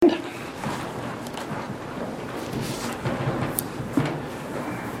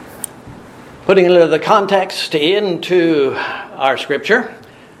Putting a little of the context into our scripture,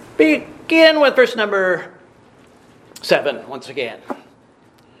 begin with verse number 7 once again.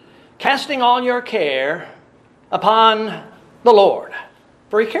 Casting all your care upon the Lord,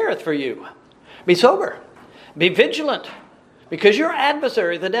 for he careth for you. Be sober, be vigilant, because your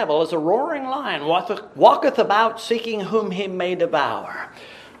adversary, the devil, is a roaring lion, walketh about seeking whom he may devour.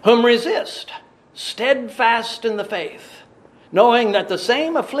 Whom resist, steadfast in the faith, knowing that the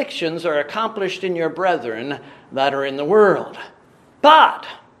same afflictions are accomplished in your brethren that are in the world. But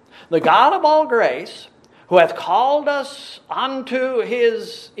the God of all grace, who hath called us unto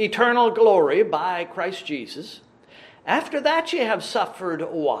his eternal glory by Christ Jesus, after that ye have suffered a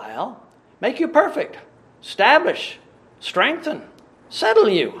while, make you perfect, establish, strengthen, settle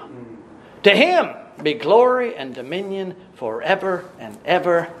you. To him be glory and dominion forever and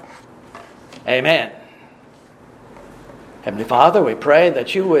ever. Amen. Heavenly Father, we pray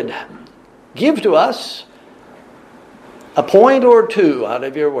that you would give to us a point or two out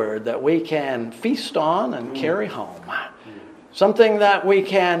of your word that we can feast on and carry home. Something that we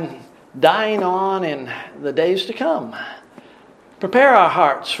can dine on in the days to come. Prepare our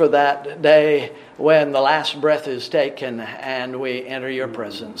hearts for that day when the last breath is taken and we enter your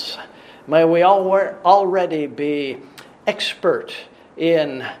presence. May we already be expert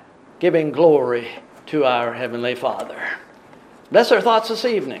in giving glory to our Heavenly Father. Bless our thoughts this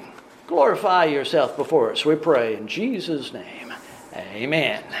evening. Glorify yourself before us, we pray in Jesus' name.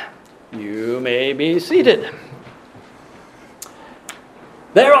 Amen. You may be seated.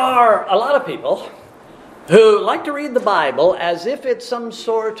 There are a lot of people who like to read the Bible as if it's some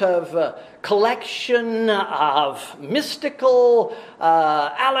sort of collection of mystical,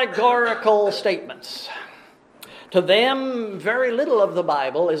 allegorical statements. To them, very little of the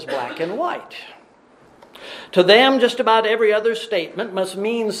Bible is black and white. To them, just about every other statement must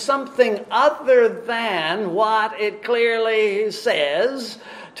mean something other than what it clearly says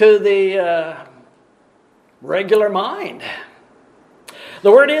to the regular mind.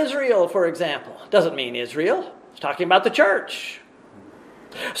 The word Israel, for example, doesn't mean Israel. It's talking about the church.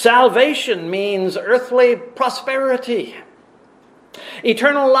 Salvation means earthly prosperity.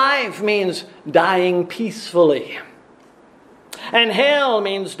 Eternal life means dying peacefully. And hell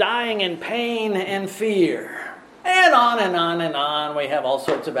means dying in pain and fear. And on and on and on. We have all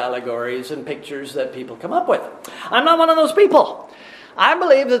sorts of allegories and pictures that people come up with. I'm not one of those people. I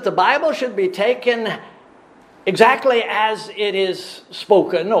believe that the Bible should be taken exactly as it is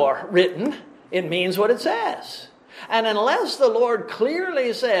spoken or written. It means what it says. And unless the Lord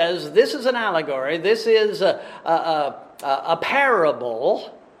clearly says this is an allegory, this is a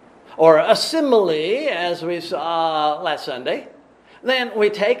parable, or a simile, as we saw last Sunday, then we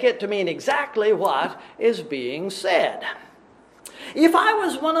take it to mean exactly what is being said. If I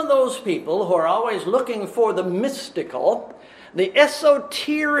was one of those people who are always looking for the mystical, the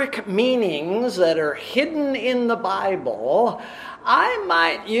esoteric meanings that are hidden in the Bible, I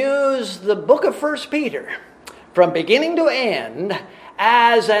might use the book of 1 Peter from beginning to end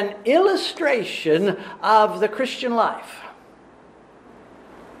as an illustration of the Christian life.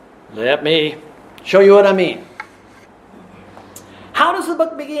 Let me show you what I mean. How does the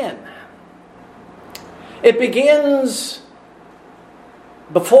book begin? It begins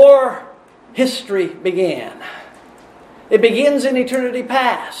before history began. It begins in eternity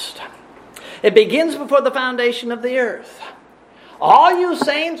past. It begins before the foundation of the earth. All you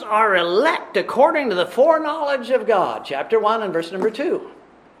saints are elect according to the foreknowledge of God. Chapter 1 and verse number 2.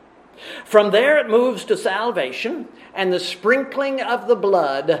 From there it moves to salvation and the sprinkling of the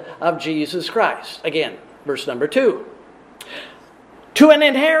blood of Jesus Christ. Again, verse number 2. To an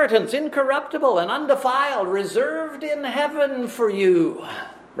inheritance incorruptible and undefiled, reserved in heaven for you.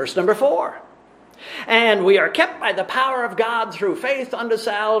 Verse number 4. And we are kept by the power of God through faith unto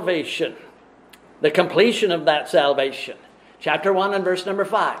salvation. The completion of that salvation. Chapter 1 and verse number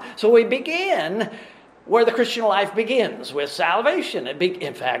 5. So we begin where the Christian life begins, with salvation.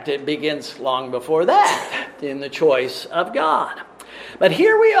 In fact, it begins long before that, in the choice of God. But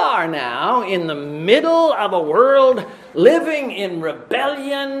here we are now in the middle of a world living in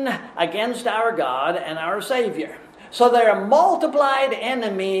rebellion against our God and our Savior. So there are multiplied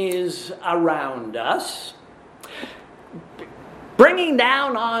enemies around us, bringing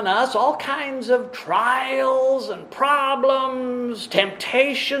down on us all kinds of trials and problems,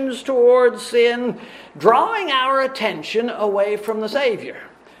 temptations towards sin, drawing our attention away from the Savior.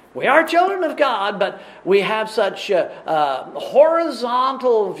 We are children of God, but we have such a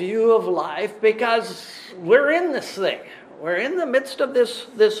horizontal view of life because we're in this thing. We're in the midst of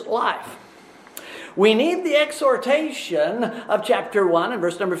this life. We need the exhortation of chapter 1 and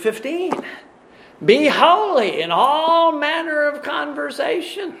verse number 15. Be holy in all manner of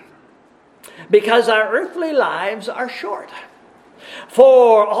conversation, because our earthly lives are short.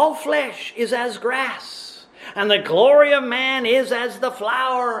 For all flesh is as grass, and the glory of man is as the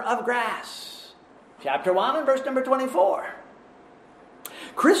flower of grass. Chapter 1 and verse number 24.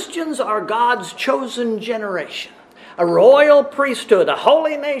 Christians are God's chosen generation, a royal priesthood, a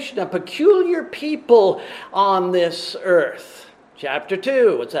holy nation, a peculiar people on this earth. Chapter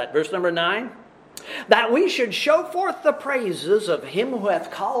 2, what's that? Verse number 9. That we should show forth the praises of him who hath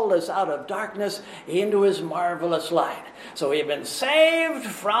called us out of darkness into his marvelous light. So we have been saved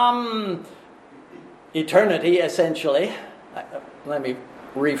from eternity, essentially. Let me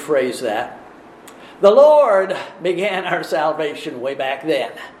rephrase that. The Lord began our salvation way back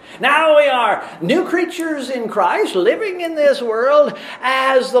then. Now we are new creatures in Christ, living in this world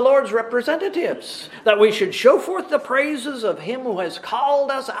as the Lord's representatives, that we should show forth the praises of him who has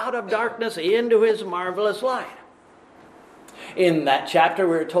called us out of darkness into his marvelous light. In that chapter,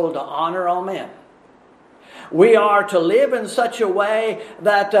 we're told to honor all men. We are to live in such a way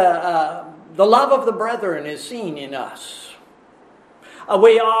that the love of the brethren is seen in us.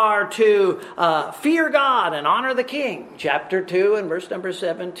 We are to fear God and honor the King. Chapter 2 and verse number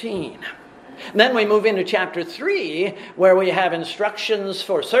 17. And then we move into chapter 3, where we have instructions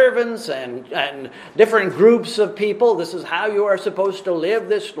for servants and different groups of people. This is how you are supposed to live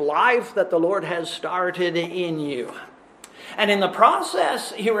this life that the Lord has started in you. And in the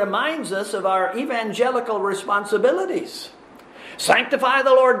process, he reminds us of our evangelical responsibilities. Sanctify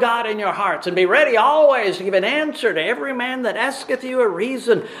the Lord God in your hearts, and be ready always to give an answer to every man that asketh you a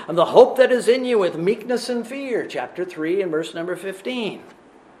reason of the hope that is in you with meekness and fear. Chapter 3 and verse number 15.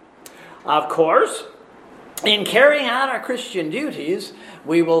 Of course, in carrying out our Christian duties,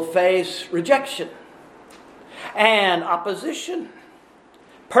 we will face rejection and opposition,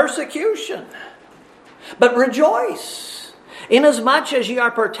 persecution. But rejoice, inasmuch as ye are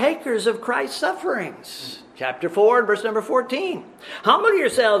partakers of Christ's sufferings. Chapter 4 and verse number 14. Humble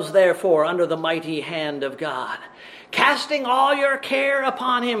yourselves, therefore, under the mighty hand of God, casting all your care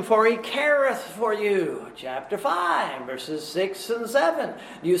upon him, for he careth for you. Chapter 5, verses 6 and 7.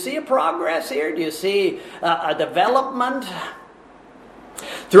 Do you see a progress here? Do you see a development?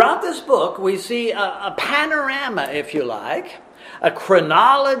 Throughout this book, we see a panorama, if you like, a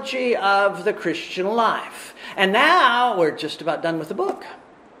chronology of the Christian life. And now we're just about done with the book.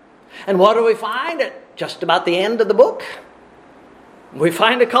 And what do we find at just about the end of the book? We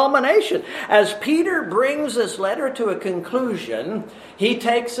find a culmination. As Peter brings this letter to a conclusion, he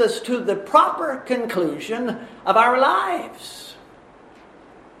takes us to the proper conclusion of our lives.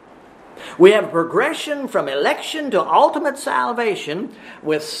 We have progression from election to ultimate salvation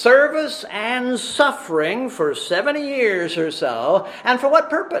with service and suffering for 70 years or so. And for what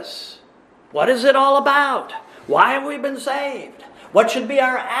purpose? What is it all about? Why have we been saved? What should be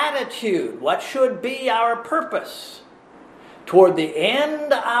our attitude? What should be our purpose? Toward the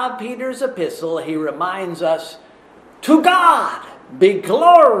end of Peter's epistle, he reminds us, to God be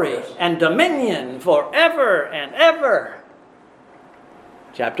glory and dominion forever and ever.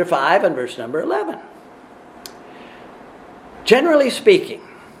 Chapter 5 and verse number 11. Generally speaking,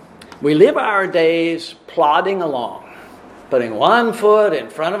 we live our days plodding along, putting one foot in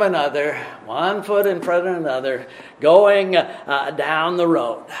front of another, one foot in front of another, going down the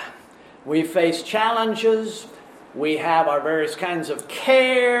road. We face challenges. We have our various kinds of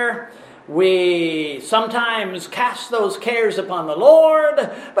care. We sometimes cast those cares upon the Lord,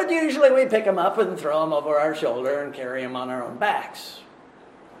 but usually we pick them up and throw them over our shoulder and carry them on our own backs.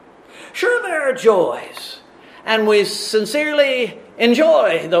 Sure, there are joys, and we sincerely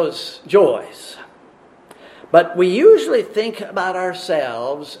enjoy those joys. But we usually think about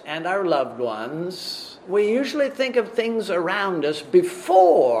ourselves and our loved ones. We usually think of things around us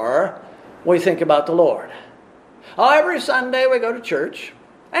before we think about the Lord. Oh, every Sunday we go to church,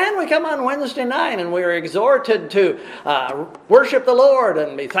 and we come on Wednesday night, and we're exhorted to worship the Lord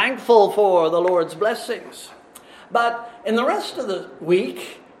and be thankful for the Lord's blessings. But in the rest of the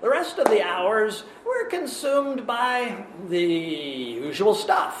week, the rest of the hours, we're consumed by the usual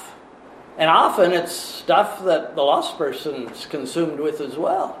stuff. And often it's stuff that the lost person's consumed with as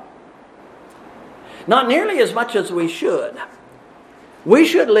well. Not nearly as much as we should. We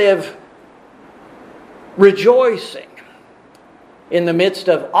should live rejoicing in the midst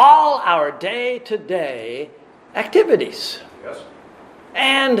of all our day-to-day activities. Yes.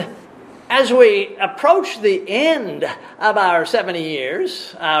 And as we approach the end of our 70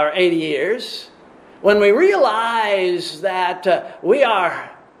 years, our 80 years, when we realize that we are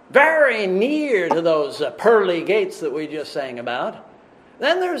very near to those pearly gates that we just sang about,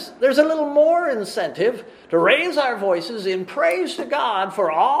 then there's a little more incentive to raise our voices in praise to God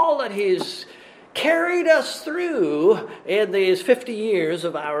for all that He's carried us through in these 50 years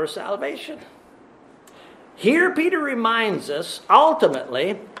of our salvation. Here Peter reminds us,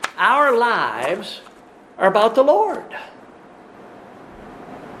 ultimately, our lives are about the Lord.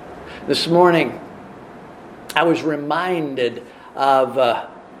 This morning, I was reminded of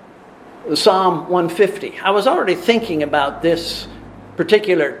Psalm 150. I was already thinking about this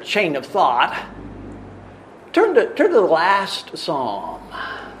particular chain of thought. Turn to the last psalm.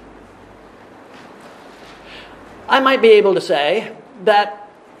 I might be able to say that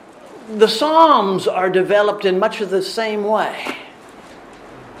the Psalms are developed in much of the same way.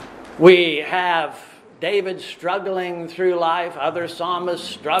 We have David struggling through life, other psalmists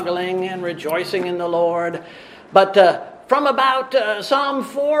struggling and rejoicing in the Lord. But from about Psalm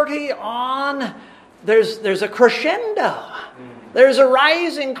 40 on, there's a crescendo. There's a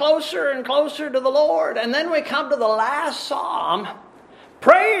rising closer and closer to the Lord. And then we come to the last psalm.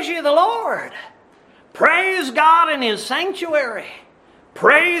 Praise ye the Lord. Praise God in His sanctuary.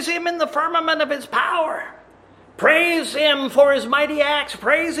 Praise Him in the firmament of His power. Praise Him for His mighty acts.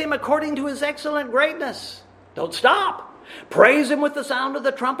 Praise Him according to His excellent greatness. Don't stop. Praise Him with the sound of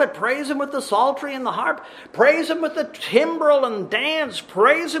the trumpet. Praise Him with the psaltery and the harp. Praise Him with the timbrel and dance.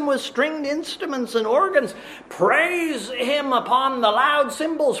 Praise Him with stringed instruments and organs. Praise Him upon the loud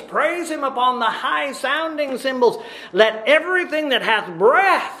cymbals. Praise Him upon the high sounding cymbals. Let everything that hath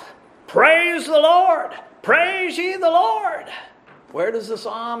breath praise the Lord. Praise ye the Lord. Where does the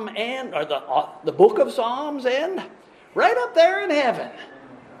psalm end, or the book of Psalms end? Right up there in heaven.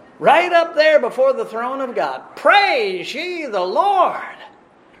 Right up there before the throne of God. Praise ye the Lord.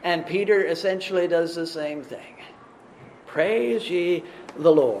 And Peter essentially does the same thing. Praise ye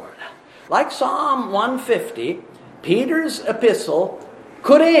the Lord. Like Psalm 150, Peter's epistle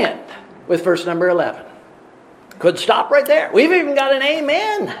could end with verse number 11. Could stop right there. We've even got an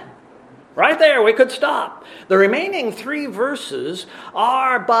amen. Right there, we could stop. The remaining 3 verses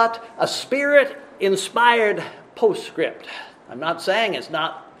are but a Spirit-inspired postscript. I'm not saying it's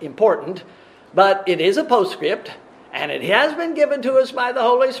not important, but it is a postscript, and it has been given to us by the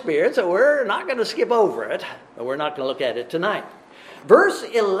Holy Spirit, so we're not going to skip over it, but we're not going to look at it tonight. Verse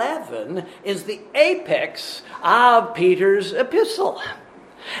 11 is the apex of Peter's epistle,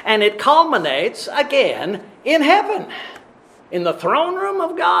 and it culminates again in heaven, in the throne room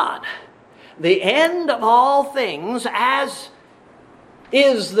of God. The end of all things, as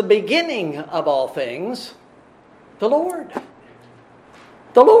is the beginning of all things, the Lord.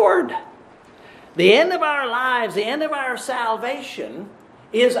 The Lord. The end of our lives, the end of our salvation,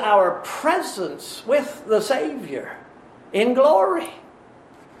 is our presence with the Savior in glory.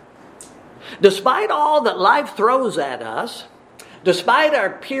 Despite all that life throws at us, despite our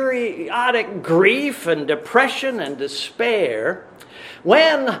periodic grief and depression and despair,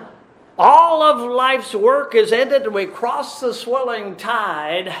 when all of life's work is ended and we cross the swelling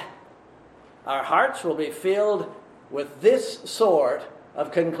tide, our hearts will be filled with this sort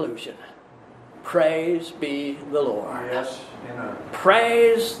of conclusion. Praise be the Lord. Yes, amen.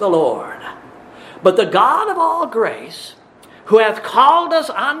 Praise the Lord. But the God of all grace, who hath called us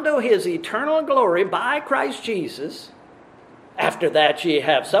unto His eternal glory by Christ Jesus, after that ye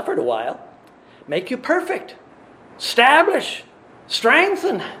have suffered a while, make you perfect, establish,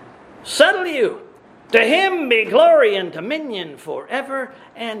 strengthen, settle you. To Him be glory and dominion forever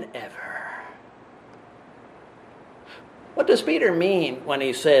and ever. What does Peter mean when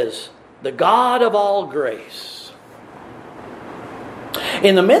he says, the God of all grace?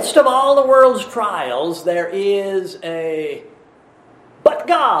 In the midst of all the world's trials, there is a but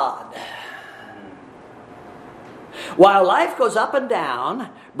God. While life goes up and down,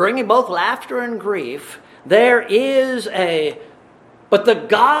 bringing both laughter and grief, there is a but the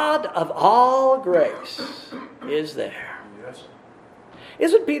God of all grace is there. Yes.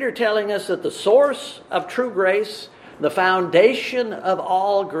 Isn't Peter telling us that the source of true grace, the foundation of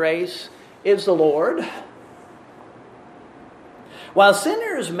all grace, is the Lord? While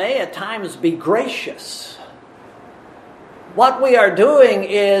sinners may at times be gracious, what we are doing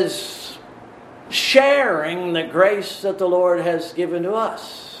is sharing the grace that the Lord has given to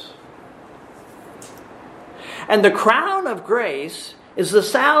us. And the crown of grace is the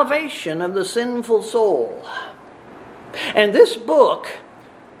salvation of the sinful soul. And this book,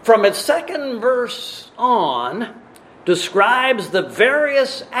 from its 2nd verse on, describes the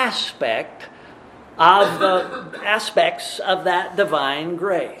various aspects of that divine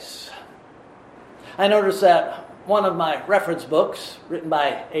grace. I noticed that one of my reference books, written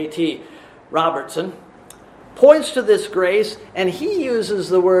by A.T. Robertson, points to this grace, and he uses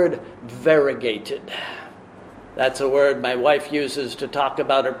the word variegated. That's a word my wife uses to talk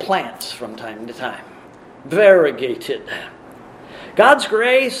about her plants from time to time. Variegated. God's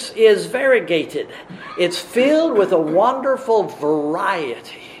grace is variegated. It's filled with a wonderful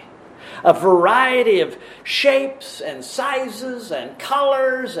variety. A variety of shapes and sizes and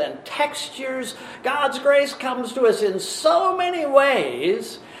colors and textures. God's grace comes to us in so many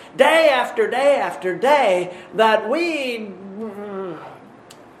ways, day after day after day, that we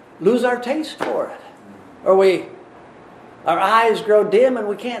lose our taste for it. Or our eyes grow dim and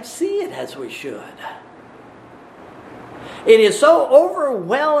we can't see it as we should. It is so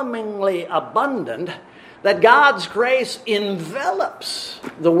overwhelmingly abundant that God's grace envelops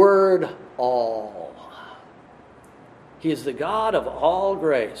the word all. He is the God of all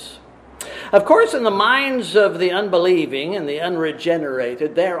grace. Of course, in the minds of the unbelieving and the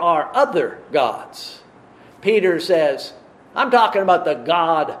unregenerated, there are other gods. Peter says, I'm talking about the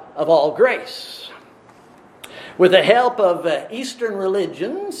God of all grace. With the help of Eastern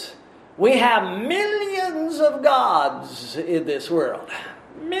religions, we have millions of gods in this world.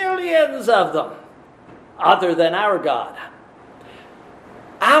 Millions of them. Other than our God.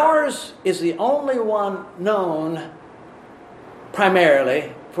 Ours is the only one known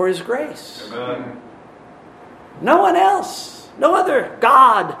primarily for his grace. Amen. No one else, no other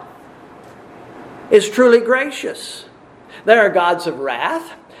God is truly gracious. There are gods of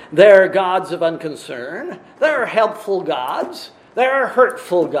wrath. There are gods of unconcern. There are helpful gods. There are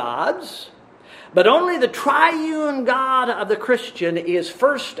hurtful gods. But only the triune God of the Christian is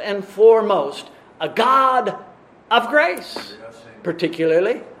first and foremost a God of grace,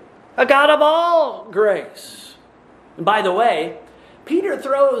 particularly a God of all grace. And by the way, Peter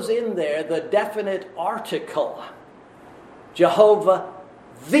throws in there the definite article, Jehovah,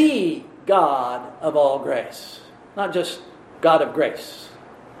 the God of all grace. Not just God of grace.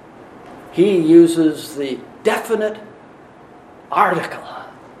 He uses the definite article,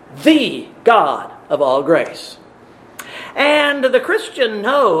 the God of all grace. And the Christian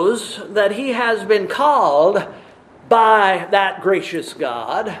knows that he has been called by that gracious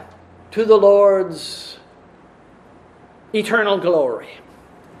God to the Lord's eternal glory.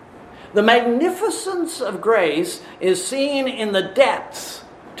 The magnificence of grace is seen in the depths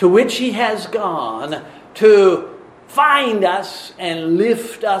to which he has gone to find us and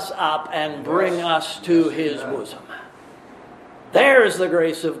lift us up and bring us to his bosom. There's the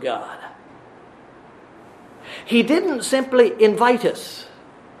grace of God. He didn't simply invite us,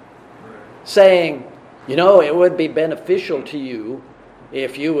 saying, it would be beneficial to you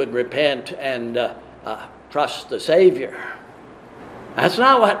if you would repent and trust the Savior. That's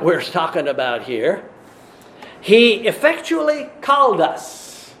not what we're talking about here. He effectually called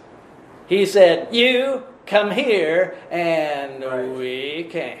us. He said, you come here, and we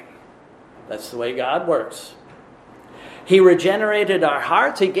came. That's the way God works. He regenerated our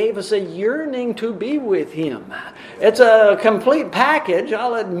hearts. He gave us a yearning to be with him. It's a complete package,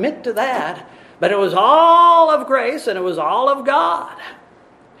 I'll admit to that. But it was all of grace and it was all of God.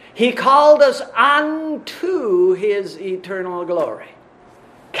 He called us unto his eternal glory.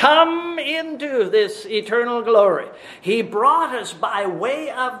 Come into this eternal glory. He brought us by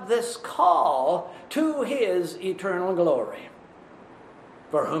way of this call to his eternal glory.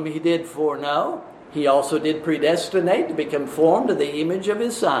 For whom he did foreknow, he also did predestinate to be conformed to the image of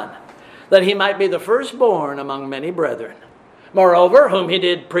his Son, that he might be the firstborn among many brethren. Moreover, whom he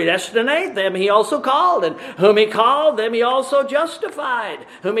did predestinate, them he also called, and whom he called, them he also justified.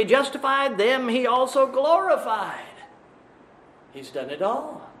 Whom he justified, them he also glorified. He's done it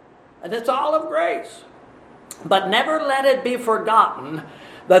all, and it's all of grace. But never let it be forgotten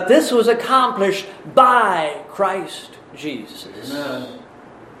that this was accomplished by Christ Jesus, Amen.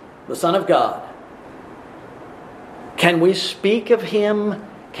 The Son of God. Can we speak of him?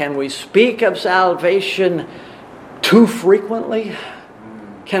 Can we speak of salvation too frequently?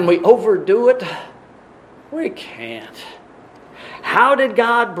 Can we overdo it? We can't. How did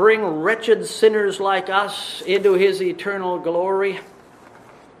God bring wretched sinners like us into his eternal glory?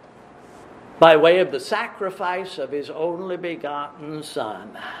 By way of the sacrifice of his only begotten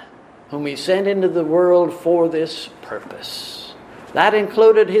Son, whom he sent into the world for this purpose. That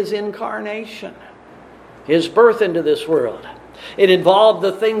included his incarnation, his birth into this world. It involved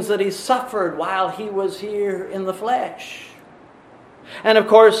the things that he suffered while he was here in the flesh. And of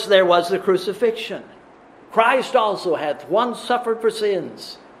course, there was the crucifixion. Christ also hath once suffered for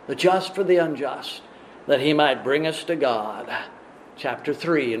sins, the just for the unjust, that he might bring us to God. Chapter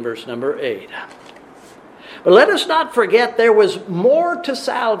 3 and verse number 8. But let us not forget there was more to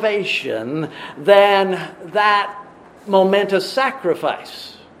salvation than that momentous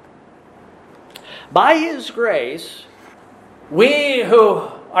sacrifice. By His grace, we who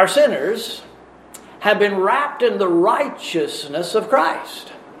are sinners have been wrapped in the righteousness of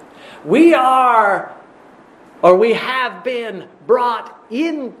Christ. We have been brought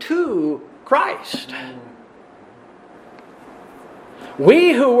into Christ.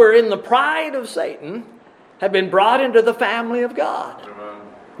 We who were in the pride of Satan have been brought into the family of God,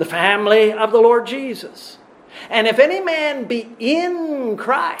 the family of the Lord Jesus. And if any man be in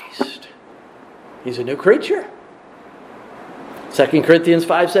Christ, he's a new creature. 2 Corinthians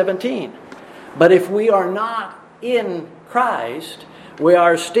 5:17. But if we are not in Christ, we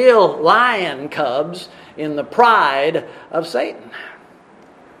are still lion cubs in the pride of Satan.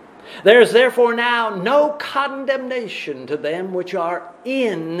 There is therefore now no condemnation to them which are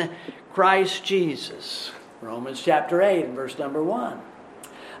in Christ Jesus. Romans chapter 8 and verse number 1.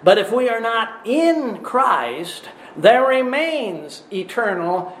 But if we are not in Christ, there remains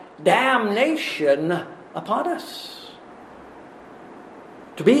eternal damnation upon us.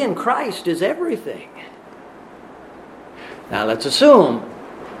 To be in Christ is everything. Now let's assume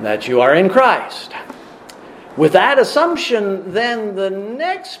that you are in Christ. With that assumption, then the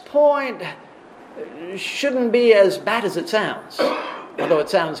next point shouldn't be as bad as it sounds, although it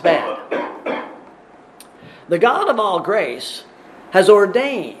sounds bad. The God of all grace has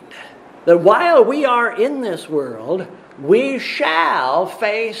ordained that while we are in this world, we shall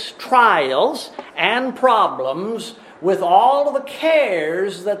face trials and problems with all of the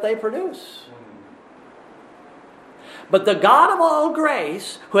cares that they produce. But the God of all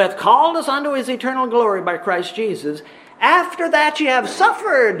grace, who hath called us unto His eternal glory by Christ Jesus, after that ye have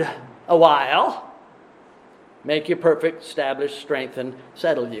suffered a while, make you perfect, establish, strengthen,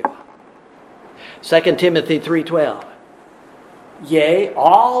 settle you. 2 Timothy 3:12. Yea,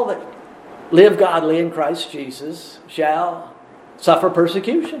 all that live godly in Christ Jesus shall suffer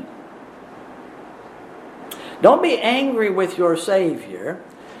persecution. Don't be angry with your Savior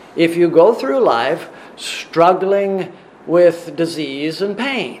if you go through life struggling with disease and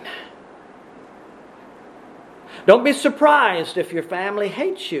pain. Don't be surprised if your family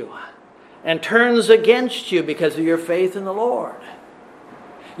hates you and turns against you because of your faith in the Lord.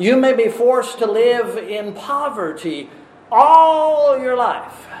 You may be forced to live in poverty all your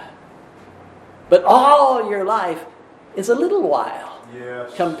life. But all your life is a little while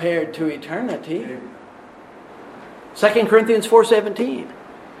compared to eternity. 2 Corinthians 4:17.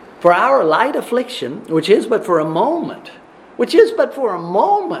 For our light affliction, which is but for a moment,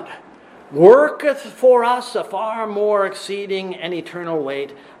 worketh for us a far more exceeding and eternal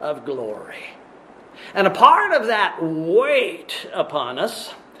weight of glory. And a part of that weight upon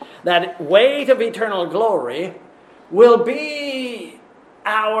us, that weight of eternal glory, will be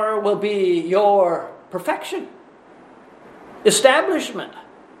your perfection, establishment,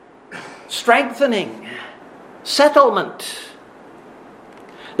 strengthening, settlement.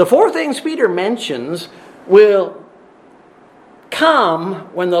 The four things Peter mentions will come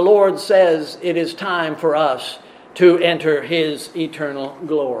when the Lord says it is time for us to enter His eternal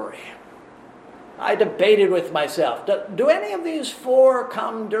glory. I debated with myself, do any of these four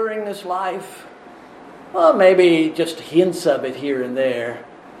come during this life? Well, maybe just hints of it here and there.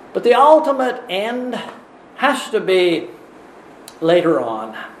 But the ultimate end has to be later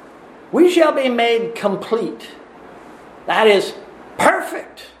on. We shall be made complete. That is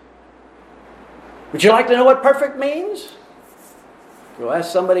perfect. Would you like to know what perfect means? Go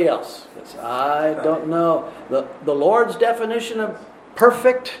ask somebody else. I don't know. The Lord's definition of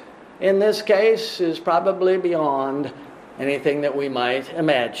perfect in this case is probably beyond anything that we might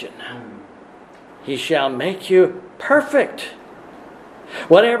imagine. He shall make you perfect.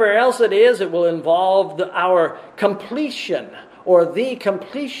 Whatever else it is, it will involve our completion, or the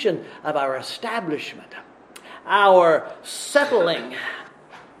completion of our establishment, our settling,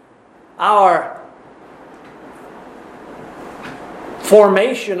 our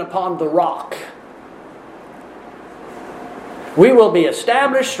formation upon the rock. We will be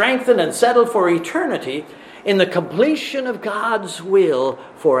established, strengthened, and settled for eternity in the completion of God's will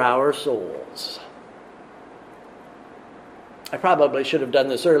for our souls. I probably should have done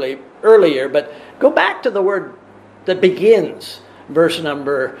this earlier, but go back to the word that begins verse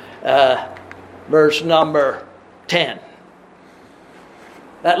number 10.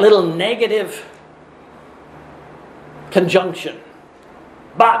 That little negative conjunction.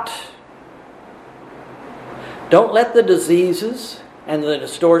 But don't let the diseases and the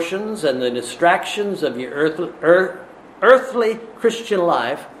distortions and the distractions of your earthly Christian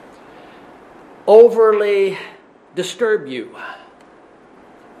life overly disturb you.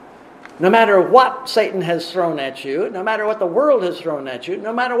 No matter what Satan has thrown at you, no matter what the world has thrown at you,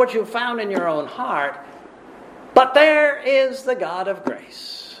 no matter what you've found in your own heart, but there is the God of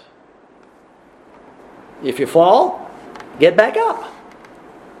grace. If you fall, get back up.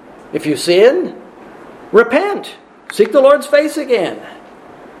 If you sin, repent. Seek the Lord's face again.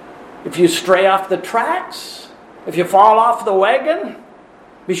 If you stray off the tracks, if you fall off the wagon,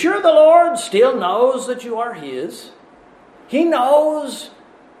 be sure the Lord still knows that you are His. He knows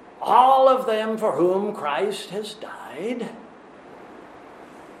all of them for whom Christ has died.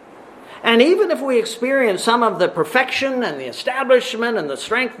 And even if we experience some of the perfection and the establishment and the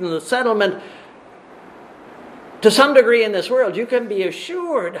strength and the settlement to some degree in this world, you can be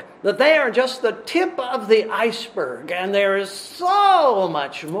assured that they are just the tip of the iceberg, and there is so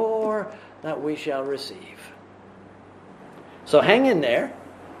much more that we shall receive. So hang in there.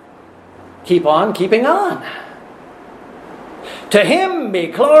 Keep on keeping on. To Him be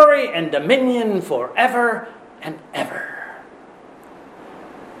glory and dominion forever and ever.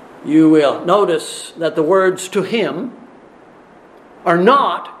 You will notice that the words "to Him" are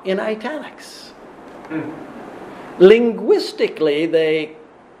not in italics. Linguistically, they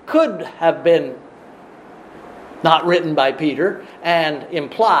could have been not written by Peter and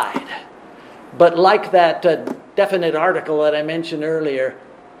implied. But like that definite article that I mentioned earlier,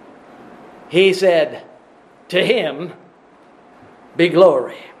 he said, "To Him be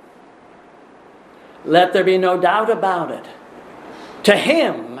glory." Let there be no doubt about it. To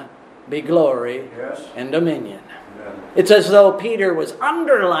Him be glory and dominion. Amen. It's as though Peter was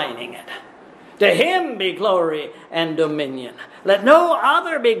underlining it. To Him be glory and dominion. Let no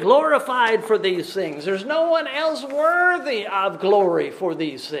other be glorified for these things. There's no one else worthy of glory for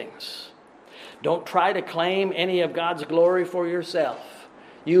these things. Don't try to claim any of God's glory for yourself.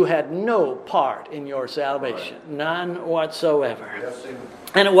 You had no part in your salvation. Right. None whatsoever. Yes,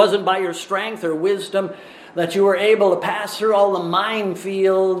 and it wasn't by your strength or wisdom that you were able to pass through all the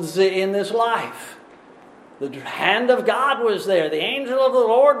minefields in this life. The hand of God was there. The angel of the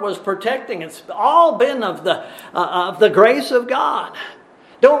Lord was protecting. It's all been of the grace of God.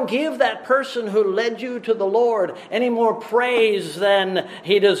 Don't give that person who led you to the Lord any more praise than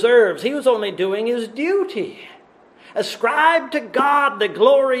he deserves. He was only doing his duty. Ascribe to God the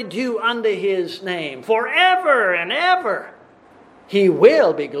glory due unto His name. Forever and ever, He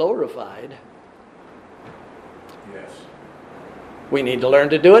will be glorified. Yes. We need to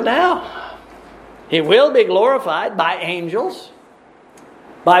learn to do it now. He will be glorified by angels,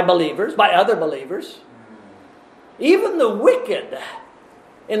 by believers, by other believers. Even the wicked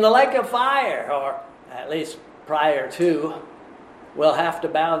in the lake of fire, or at least prior to, will have to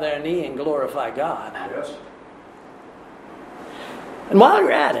bow their knee and glorify God. Yes. And while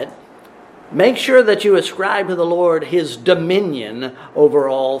you're at it, make sure that you ascribe to the Lord His dominion over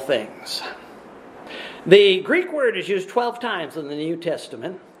all things. The Greek word is used 12 times in the New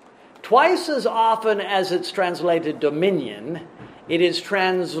Testament. Twice as often as it's translated dominion, it is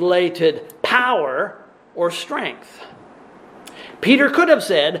translated power or strength. Peter could have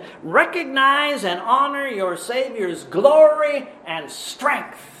said, recognize and honor your Savior's glory and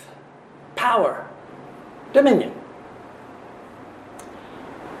strength, power, dominion.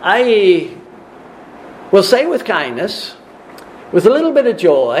 I will say with kindness, with a little bit of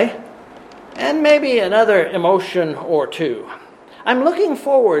joy, and maybe another emotion or two, I'm looking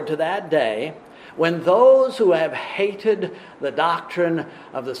forward to that day when those who have hated the doctrine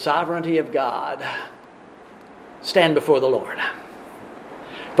of the sovereignty of God stand before the Lord.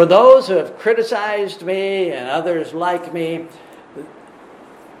 For those who have criticized me and others like me,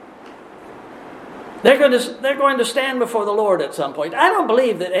 they're going to stand before the Lord at some point. I don't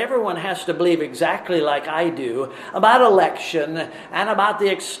believe that everyone has to believe exactly like I do about election and about the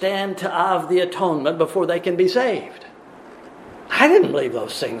extent of the atonement before they can be saved. I didn't believe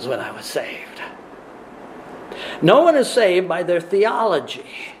those things when I was saved. No one is saved by their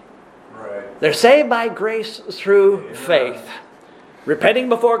theology. Right. They're saved by grace through faith, repenting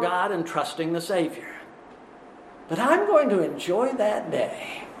before God and trusting the Savior. But I'm going to enjoy that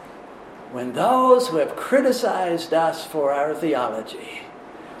day when those who have criticized us for our theology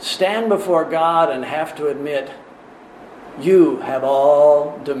stand before God and have to admit, you have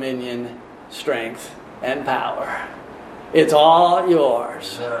all dominion, strength, and power. It's all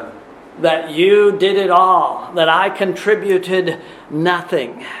yours. Amen. That you did it all, that I contributed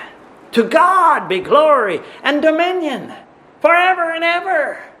nothing. To God be glory and dominion forever and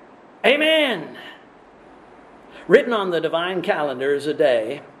ever. Amen. Written on the divine calendar is a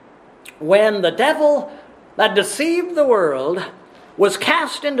day when the devil that deceived the world was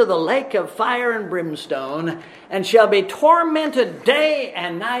cast into the lake of fire and brimstone, and shall be tormented day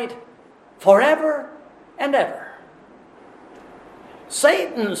and night forever and ever.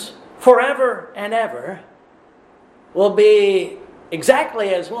 Satan's forever and ever will be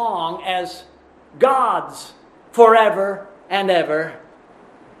exactly as long as God's forever and ever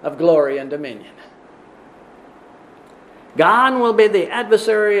of glory and dominion. God will be the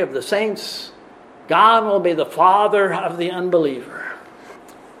adversary of the saints. God will be the father of the unbeliever.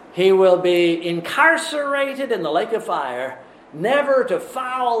 He will be incarcerated in the lake of fire, never to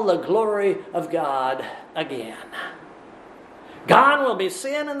foul the glory of God again. God will be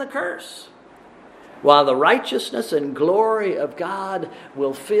sin and the curse, while the righteousness and glory of God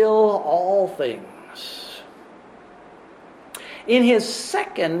will fill all things. In his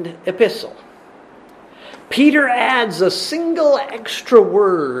second epistle, Peter adds a single extra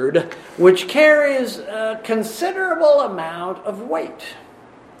word which carries a considerable amount of weight.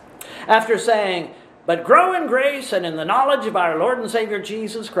 After saying, "But grow in grace and in the knowledge of our Lord and Savior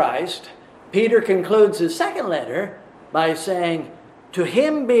Jesus Christ," Peter concludes his second letter by saying, "To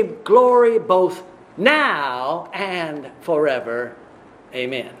him be glory both now and forever.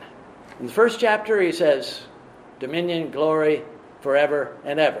 Amen." In the first chapter he says, dominion, glory, forever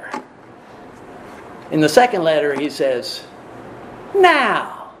and ever. In the second letter he says,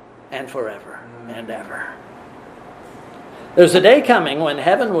 now and forever and ever. There's a day coming when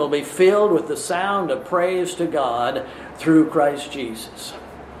heaven will be filled with the sound of praise to God through Christ Jesus.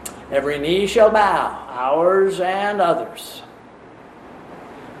 Every knee shall bow, ours and others.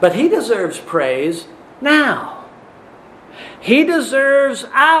 But he deserves praise now. He deserves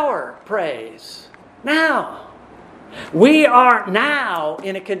our praise now. We are now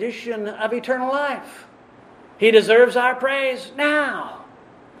in a condition of eternal life. He deserves our praise now.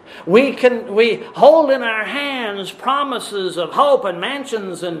 We hold in our hands promises of hope and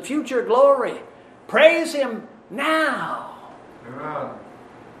mansions and future glory. Praise him now. Amen.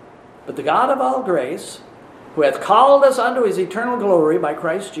 But the God of all grace, who hath called us unto his eternal glory by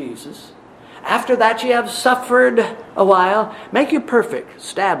Christ Jesus, after that ye have suffered a while, make you perfect,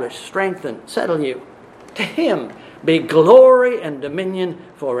 establish, strengthen, settle you. To him be glory and dominion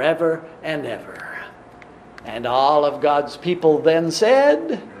forever and ever. And all of God's people then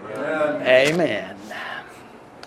said, Amen. Amen.